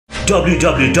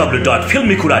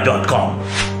www.filmikura.com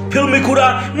Filmikura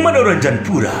मनोरञ्जन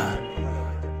पुरा।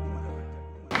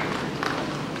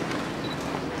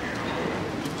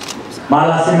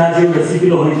 माला सिन्हाज्यू र सिपी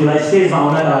लोहनीज्यूलाई स्टेजमा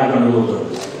आउनका लागि अनुरोध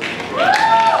गर्छु।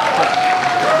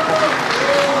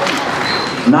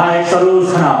 नायक सरोज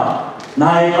खनाल,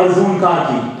 नायक अर्जुन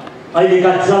कार्की,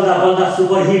 अहिलेका चल्दा बल्दा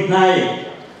सुपरहिट नायक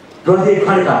प्रदीप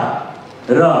खड्का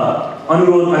र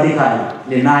अनुरोध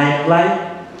अधिकारीले नायकलाई,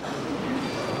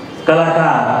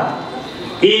 कलाकार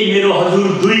ए मेरो हजुर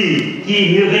दुई कि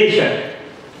निर्देशक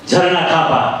झरना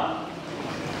थापा,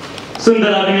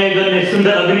 सुन्दर अभिनय गर्ने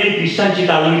सुन्दर अभिनेत्री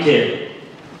सञ्चिता लुइटेल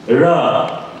र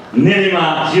निलिमा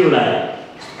ज्यूलाई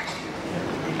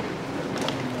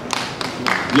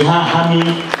यहाँ हामी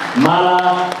माला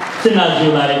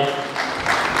सिन्हाज्यूलाई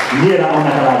लिएर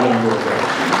आउनका लागि अनुरोध गर्छौँ।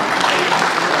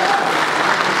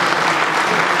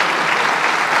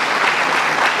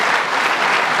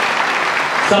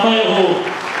 समय हो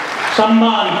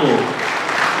सम्मानको,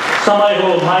 समय हो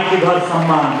माइती घर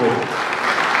सम्मानको।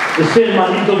 स्टेजमा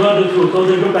निम्तो गर्दछु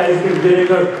चौधरी ग्रुपका एक्जिक्युटिभ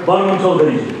डाइरेक्टर बलवन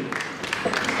चौधरीज्यू,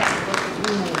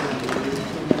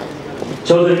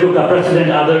 चौधरी ग्रुपका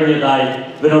प्रेसिडेन्ट आदरणीय दाइ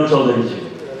विनोद चौधरीज्यू,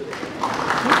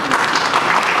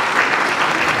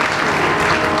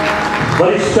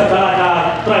 वरिष्ठ कलाकार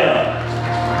त्रय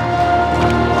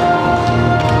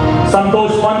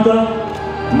सन्तोष पन्त,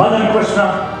 मदन कृष्ण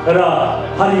र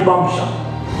हरिवंश,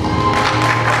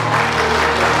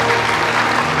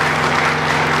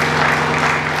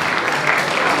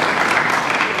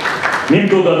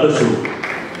 निम्तो गर्दछु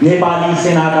नेपाली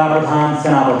सेनाका प्रधान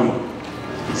सेनापति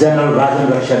जनरल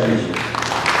राजेन्द्र शेर्पीज्यू,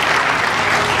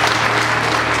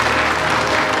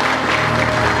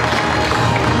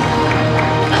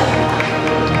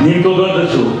 निम्तो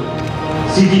गर्दछु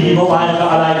सिटिभी मोबाइलका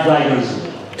अलाइभ ड्राइभर्स,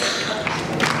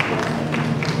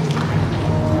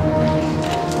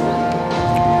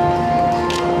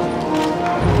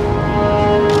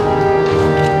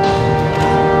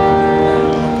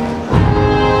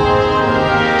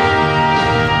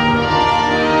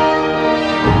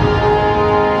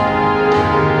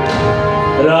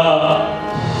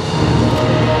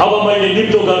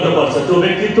 गर्नुपर्छ त्यो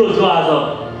व्यक्तित्व जो आज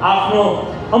आफ्नो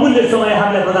अमूल्य समय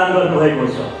हामीलाई प्रदान गर्नुभएको छ।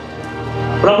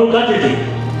 प्रमुख अतिथि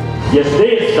यस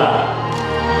देशका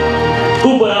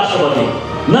उपराष्ट्रपति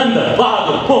नन्द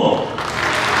बहादुर पुन,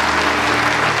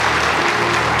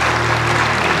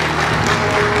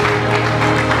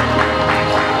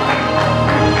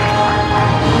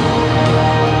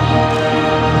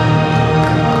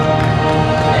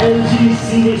 एलजी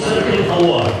सिने सर्कल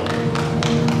अवार्ड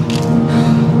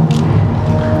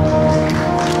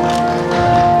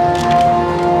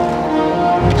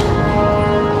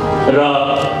र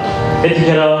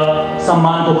यतिखेर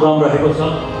सम्मानको क्रम रहेको छ।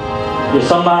 यो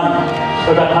सम्मान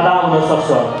एउटा खडा हुन सक्छ,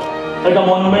 एउटा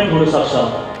मोनुमेन्ट हुन सक्छ,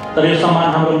 तर यो सम्मान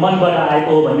हाम्रो मनबाट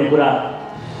आएको हो भन्ने कुरा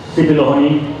सिपी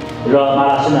लोहनी र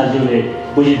माला सिन्हाज्यूले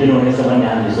बुझिदिनु हुनेछ भन्ने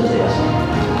हामीले सोचेका छौँ।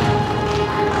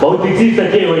 भौतिक चिज त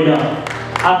केही होइन,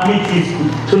 आत्मिक चिज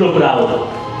ठुलो कुरा हो।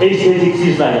 ऐतिहासिक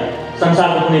चिजलाई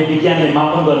संसारको कुनै विज्ञानले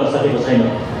मापन गर्न सकेको छैन।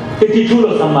 त्यति ठुलो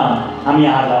सम्मान हामी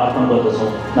यहाँलाई अर्पण गर्दछौँ।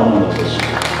 नमन गर्दछु।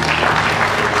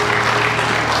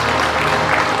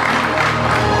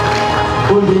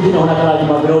 फुल दिनु हुनका लागि म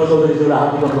विनोद चौधरीज्यूलाई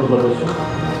हार्दिक अनुरोध गर्दछु।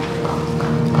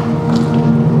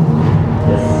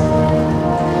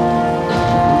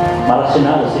 माला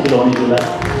सिन्हा र सिपी लोहनीज्यूलाई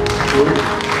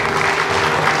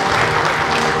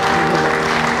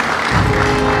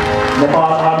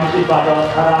नेपाल आर्मीबाट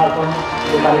खडा अर्पण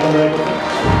यो कार्यक्रम रहेको छ।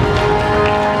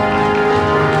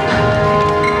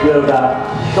 यो एउटा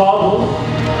सल हो,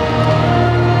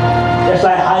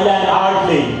 यसलाई हाइल्यान्ड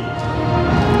आर्टले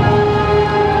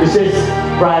विशेष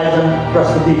प्रायोजन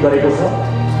प्रस्तुति गरेको छ।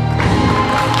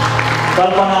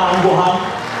 कल्पना अम्बुहान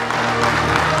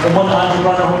उमन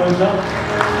आजीवन हुनुहुन्छ,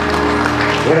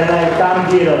 धेरैलाई काम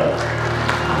दिएर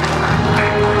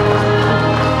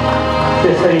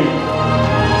त्यसै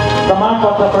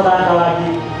प्रमाणपत्र प्रदानका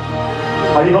लागि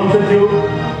हरिवंशज्यू,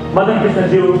 मदन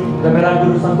कृष्णज्यू र मेरा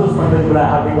गुरु सन्तोष पण्डितज्यूलाई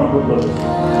हार्दिक अनुरोध गर्दछु।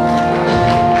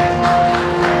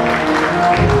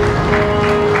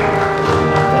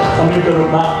 संयुक्त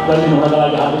रूपमा गरिदिनु हुनका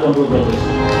लागि हार्दिक अनुरोध गर्दछु।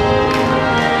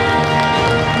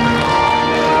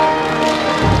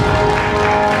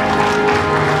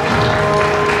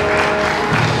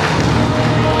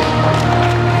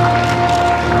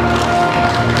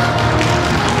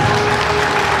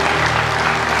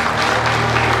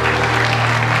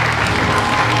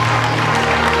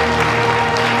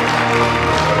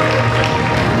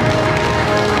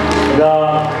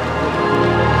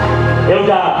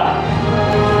 एउटा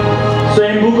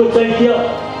स्वयम्भूको चैत्य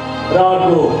र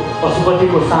अर्को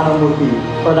महादेवको सानो मूर्ति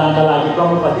प्रदानका लागि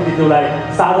प्रमुख अतिथिज्यूलाई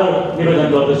सादर निवेदन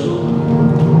गर्दछु।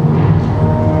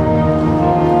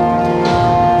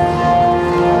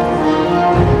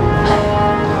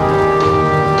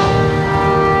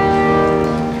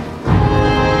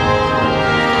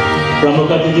 प्रमुख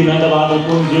अतिथि नन्दबहादुर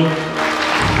पुनज्यू।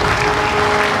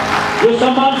 यो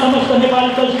सम्मान समस्त नेपाली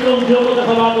चलचित्र उद्योगको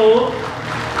तर्फबाट हो।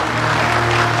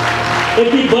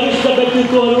 यति वरिष्ठ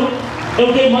व्यक्तित्वहरू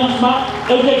एउटै मञ्चमा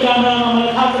एउटै क्यामेरामा,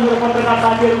 मलाई थाहा छ मेरो पत्रकार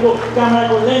साथीहरूको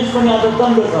क्यामेराको लेन्स पनि आज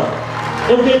बन्द छ,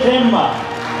 एउटै फ्रेममा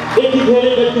यति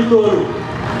धेरै व्यक्तित्वहरू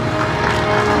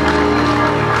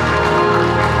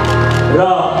र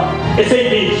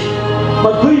यसैबीच म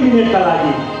 2 मिनेटका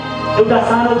लागि एउटा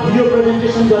सानो भिडियो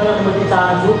प्रेजेन्टेसन गर्न अनुमति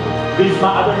चाहन्छु। बीचमा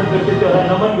आदरणीय व्यक्तित्वहरूलाई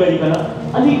नमन गरिकन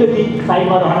अलिकति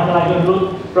साइडमा रहनका लागि अनुरोध,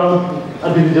 प्रमुख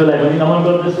अतिथिज्यूलाई पनि नमन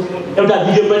गर्दछु। एउटा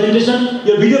भिडियो प्रेजेन्टेसन,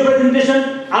 यो भिडियो प्रेजेन्टेसन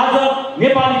आज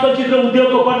नेपाली चलचित्र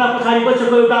उद्योगको पर्दा पछाडि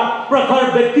बसेको एउटा प्रखर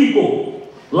व्यक्तिको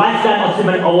life time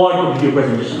achievement अवार्डको video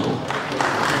presentation हो।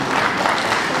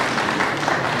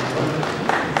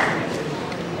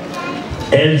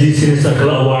 LG Cine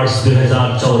Circle Awards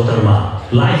 2074 मा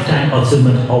लाइफ टाइम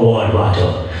अचिभमेन्ट अवार्डबाट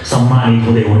सम्मानित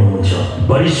हुँदै हुनुहुन्छ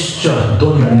वरिष्ठ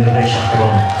द्वन्द निर्देशक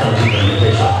एवं चलचित्र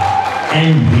निर्देशक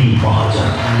NB महाजन।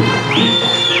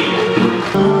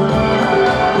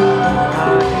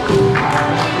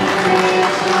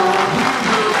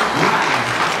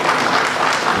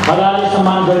 अगाडि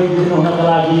सम्मान गरिदिनु हुनका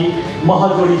लागि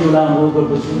महजोडीज्यूलाई अनुरोध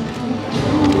गर्दछु।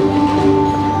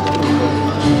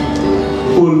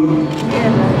 को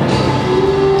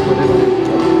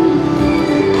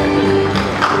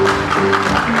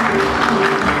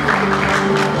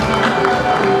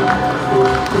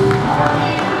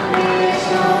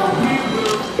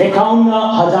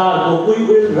We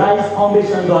Will Rise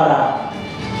फाउन्डेसनद्वारा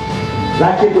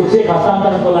राखिएको चेक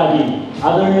हस्तान्तरणको लागि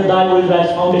आदरणीय दाइ विल राइज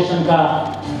फाउन्डेसनका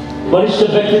वरिष्ठ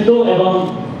व्यक्तित्व एवं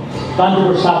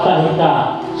कान्तिपुर साप्ताहिकका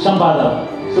सम्पादक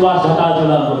सुभाष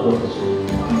ढकालज्यूलाई अनुरोध गर्दछु।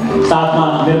 साथमा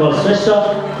निर्मल श्रेष्ठ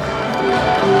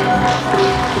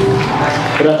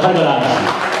र खड्गराज।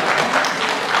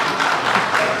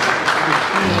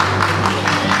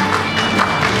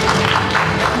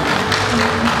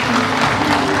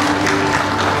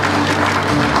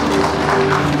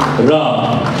 र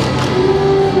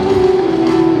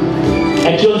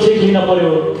एक्चुअल चेक लिन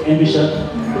पर्यो एम्बिसन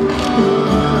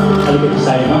अलिकति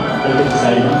साइडमा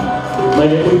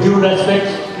मैले विथ ड्यू रेस्पेक्ट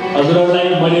हजुरहरूलाई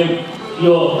मैले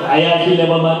यो आइआरटी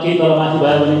लेभलमा केही तर माथि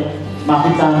भयो भने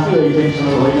माफी चाहन्छु। यो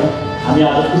इन्टेन्सनल होइन, हामी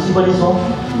आज खुसी पनि छौँ।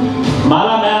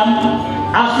 माला म्याम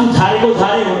आँसु झारेको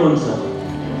झारे हुनुहुन्छ,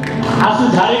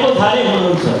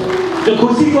 त्यो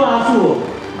खुसीको आँसु हो।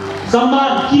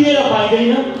 सम्मान किनेर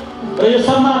पाइँदैन र यो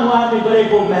सम्मान उहाँहरूले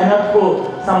गरेको मेहनतको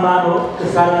सम्मान हो,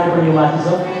 त्यस कारणले पनि यो माथि छ।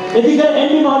 यतिखेर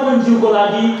एनबी महाजनज्यूको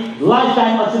लागि लाइफ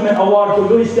टाइम अचिभमेन्ट अवार्डको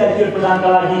यो स्ट्याच्युट प्रदानका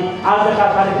लागि आजका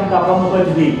कार्यक्रमका प्रमुख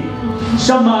अतिथि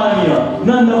सम्माननीय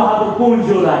नन्दबहादुर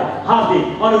पुनज्यूलाई हार्दिक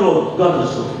अनुरोध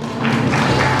गर्दछु।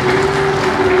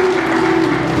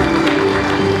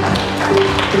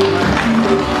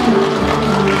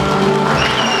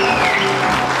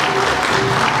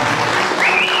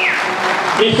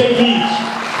 यसैबीच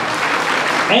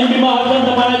एनबी महाजन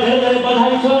तपाईँलाई धेरै धेरै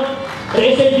बधाई छ र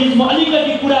यसैबीच म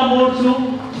अलिकति कुरा मोड्छु।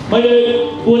 मैले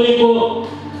बोलेको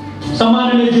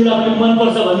सम्माननीयज्यूलाई पनि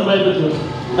मनपर्छ भन्नुभएको थियो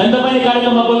अनि तपाईँले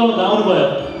कार्यक्रममा बोलाउनु धाउनुभयो।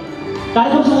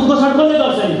 कार्यक्रम चाहिँ उद्घोषण कसले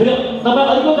गर्छ नि, फेरि तपाईँ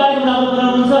अर्को कार्यक्रम राम्रो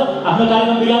बनाउनुहुन्छ, आफ्नो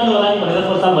कार्यक्रम बिगार्नु होला नि भनेर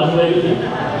प्रस्ताव भन्नुभएको थियो।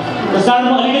 त्यस कारण म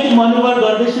अलिकति मनोबल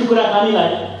गर्दैछु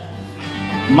कुराकानीलाई।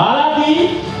 मालादी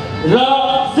र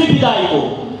सिपिदाईको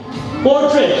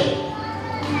पोर्ट्रेट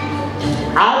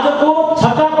आजको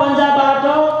छक्का पन्जाबाट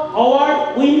अवार्ड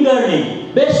विन गर्ने,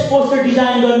 बेस्ट पोस्टर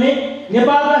डिजाइन गर्ने,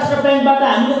 नेपाल राष्ट्र ब्याङ्कबाट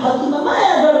हामीले खर्चमा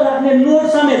माया गरेर राख्ने नोट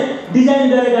समेत डिजाइन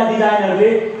गरेका डिजाइनरले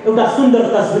एउटा सुन्दर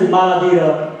तस्बिर मालादी र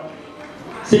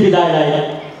सिपिदाईलाई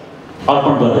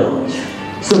अर्पण गर्दै हुनुहुन्छ।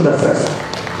 सुन्दर श्रेष्ठ।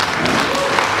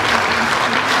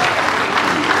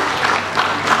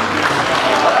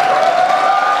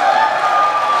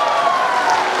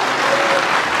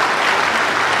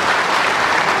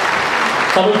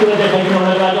 सबैतिर देखाइदिनु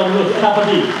हुनको लागि अनुरोध।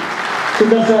 यतापट्टि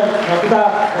सुन्दर सर उता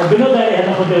विनोद दाइले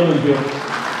हेर्न खोज्दै हुनुहुन्थ्यो।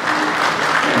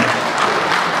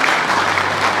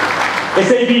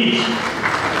 यसैबीच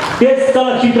त्यस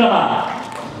चलचित्रमा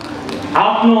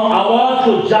आफ्नो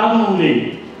आवाजको जादुले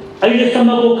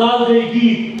अहिलेसम्मको कालजयी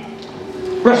गीत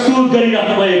प्रस्तुत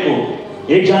गरिराख्नु भएको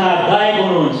एकजना गायक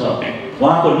हुनुहुन्छ।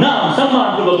 उहाँको नाम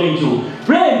सम्मानपूर्वक लिन्छु,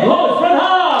 प्रेम घोष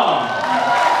प्रधान।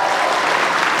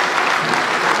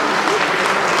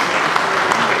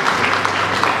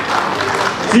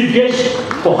 श्री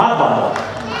गेस्टको हातबाट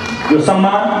यो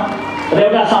सम्मान र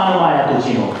एउटा सानो मायाको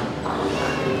चिनो हो।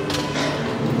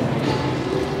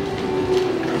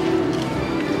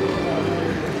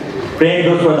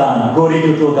 प्रेमको प्रदान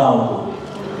गोरीटुटो गाउँको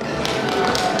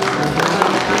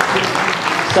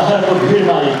सहरको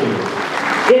भिडमा आएको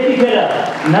यतिखेर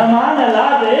नमान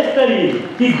लाज यसरी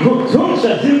कि झुम्छ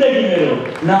जिन्दगी मेरो,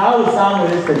 नआउ सामु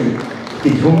यसरी कि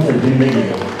झुम्छ जिन्दगी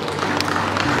मेरो।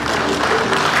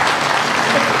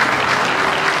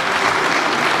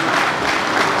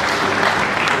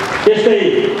 त्यस्तै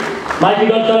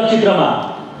माइथिगल चलचित्रमा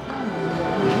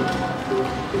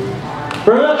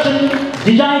प्रोडक्सन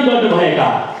डिजाइन गर्नुभएका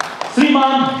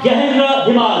श्रीमान ज्ञानेन्द्र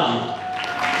हिमालजी,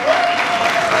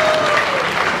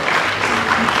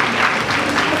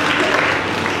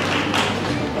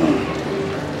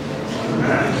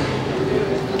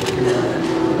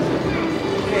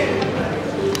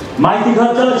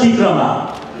 माइतीघर चलचित्रमा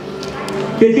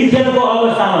त्यतिखेरको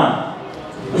अवस्थामा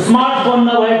स्मार्टफोन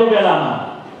नभएको बेलामा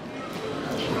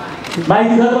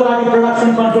माइतीघरको लागि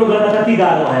प्रोडक्सन कन्ट्रोल गर्न कति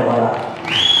गाह्रो भयो होला।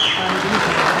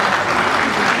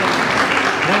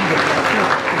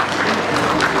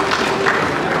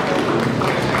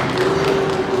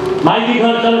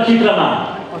 माइतीघर चलचित्रमा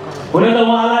हुन त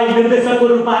उहाँलाई निर्देशकको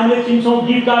रूपमा हामीले चिन्छौँ,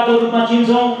 गीतकारको रूपमा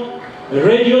चिन्छौँ,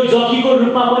 रेडियो जकीको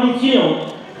रूपमा पनि चिन्यौँ।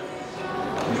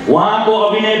 उहाँको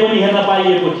अभिनय पनि हेर्न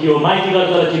पाइएको थियो माइतीघर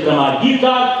चलचित्रमा।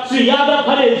 गीतकार श्री यादव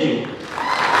खरेलजी,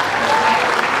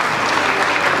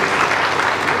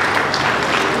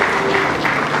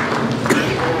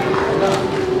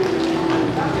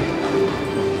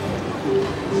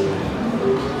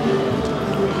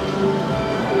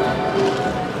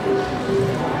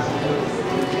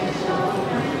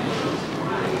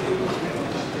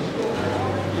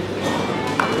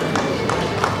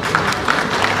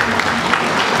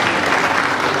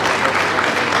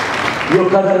 यो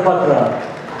कदर पत्र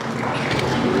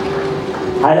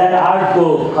हाइलाइट आर्टको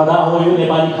खदा हो। यो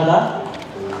नेपाली खदा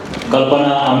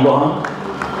कल्पना अम्बोहङ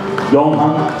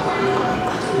योङहङ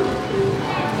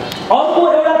अर्को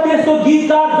एउटा त्यस्तो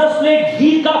गीतकार जसले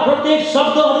गीतका प्रत्येक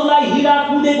शब्दहरूलाई हिरा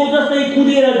कुदेको जस्तै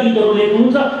कुदेर गीतहरू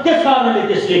लेख्नुहुन्छ, त्यस कारणले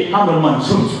त्यसले हाम्रो मन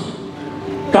छुन्छ।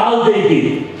 कालदेखि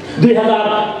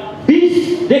 2020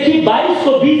 देखि 22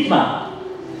 को बीचमा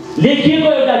लेखिएको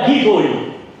एउटा गीत हो यो।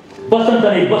 बसन्त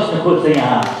नै बस्न खोज्छ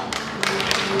यहाँ,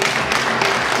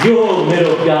 यो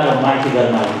मेरो प्यारो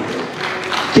माइतीघरमा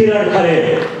किरण खरेल।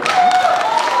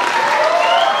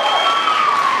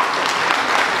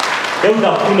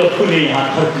 एउटा फुल फुले यहाँ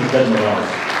धरती जन्मगाउँछ,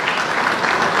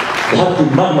 धरती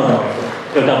मर्मगाउँछ,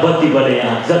 एउटा बत्ती बले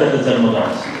यहाँ जगत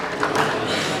जन्मगाउँछ।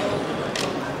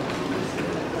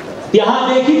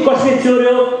 यहाँदेखि कसले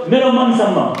चोर्यो मेरो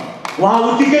मनसम्म, उहाँ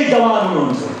उत्तिकै जवान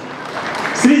हुनुहुन्छ।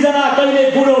 सृजना कहिले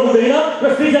बुढो हुँदैन र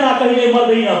सृजना कहिले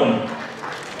मर्दैन पनि।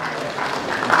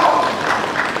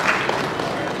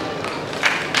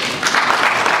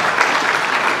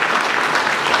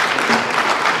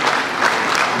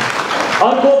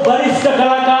 अर्को वरिष्ठ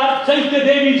कलाकार चैत्य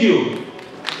देवीज्यू,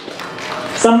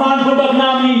 सम्मानपूर्वक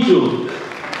नाम लिन्छु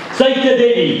चैत्य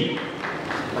देवी।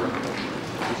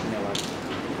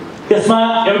 त्यसमा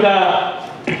एउटा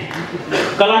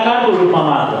कलाकारको रूपमा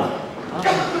मात्र,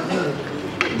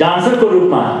 डान्सरको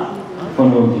रूपमा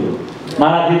हुनुहुन्थ्यो।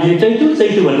 मालादीपले चैतु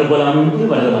चैतु भनेर बोलाउनुहुन्थ्यो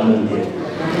भनेर भन्नुहुन्थ्यो।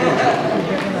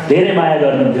 धेरै माया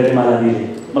गर्नुहुन्थ्यो अरे मालादीले,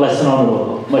 मलाई सुनाउनु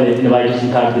भयो। मैले इन्भाइटेसन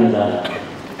कार्ड दिन जाँदा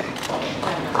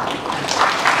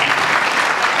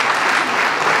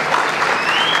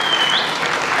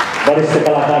वरिष्ठ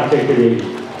कलाकार चैत्य देवी।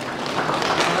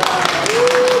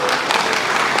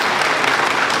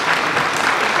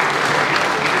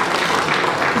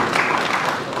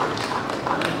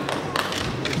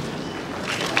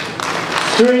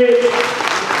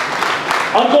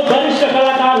 अर्को वरिष्ठ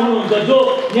कलाकार हुनुहुन्छ जो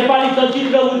नेपाली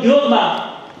चलचित्र उद्योगमा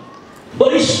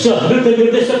वरिष्ठ नृत्य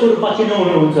निर्देशकको रूपमा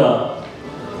चिन्नुहुनुहुन्छ।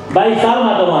 22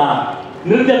 सालमा त उहाँ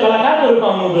नृत्य कलाकारको रूपमा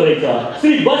हुनुहुँदो रहेछ,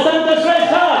 श्री बसन्त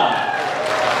श्रेष्ठ।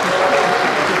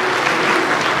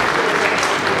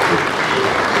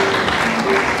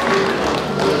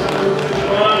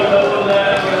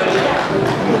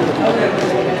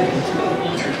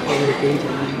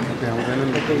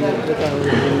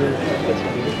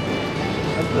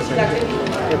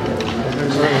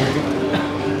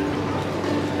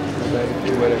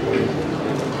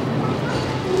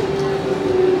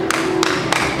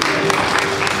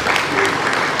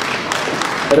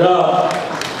 र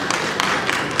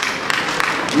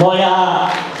म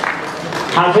यहाँ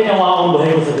थाहा छैन उहाँ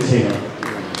आउनुभएको छ कि छैन।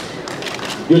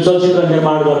 यो चलचित्र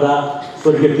निर्माण गर्दा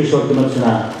स्वर्गीय किशोर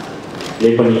कुमारले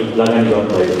पनि लगानी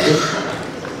गर्नुभएको थियो।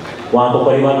 उहाँको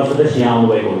परिवारको सदस्य यहाँ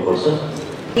आउनुभएको हुनुपर्छ।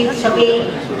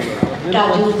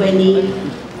 दाजु बहिनी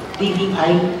दिदी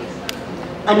भाइ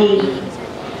अनि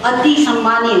अति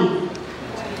सम्मानीय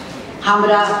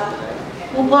हाम्रा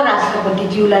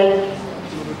उपराष्ट्रपतिज्यूलाई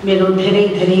मेरो धेरै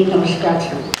धेरै नमस्कार छ।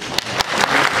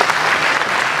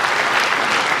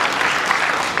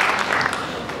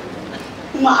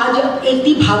 म आज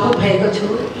यति भावुक भएको छु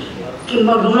कि म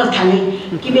रुन थालेँ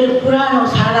कि मेरो पुरानो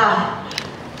सारा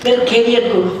मेरो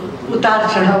करियरको उतार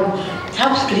चढाव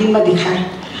सब स्क्रिनमा देखाएँ।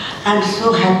 I am so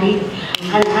happy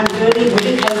and I am very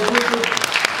very thankful two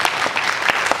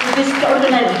this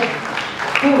organiser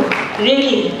who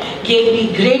really gave me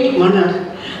great honour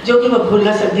जो कि म भुल्न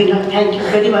सक्दिनँ। Thank you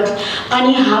very much.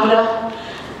 अनि हाम्रा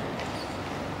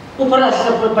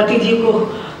उपराष्ट्रपतिजीको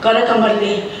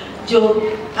करकमलले जो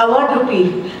अवार्ड रूपी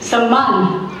सम्मान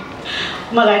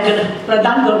मलाई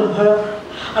प्रदान गर्नुभयो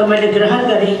और मैले ग्रहण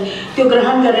गरेँ। त्यो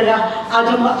ग्रहण गरेर आज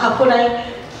म आफूलाई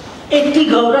यति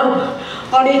गौरव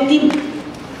और यति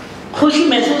खुसी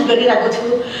महसूस गरिरहेको छु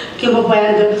कि म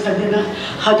बयान गर्न सक्दिनँ।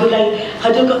 हजुरलाई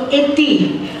हजुरको यति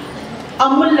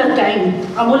अमूल्य टाइम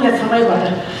अमूल्य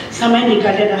समय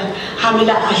निकालेर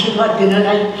हामीलाई आशीर्वाद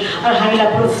दिनलाई और हामीलाई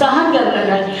प्रोत्साहन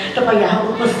गर्नलाई तपाईँ यहाँ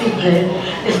उपस्थित भए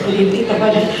यसको निम्ति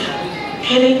तपाईँलाई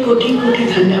धेरै कोटि कोटि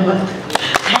धन्यवाद।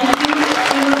 Thank you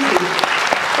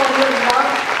for your love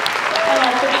and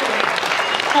affection.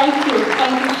 Thank you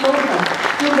so much.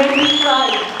 You made me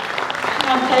cry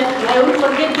and I won't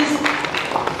forget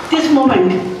this moment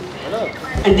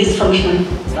and this function.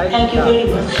 Thank you very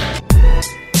much.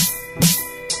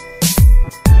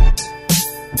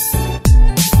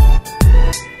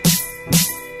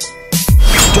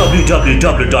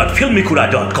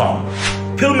 www.filmikura.com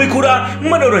Filmikura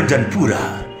Manoranjan Pura.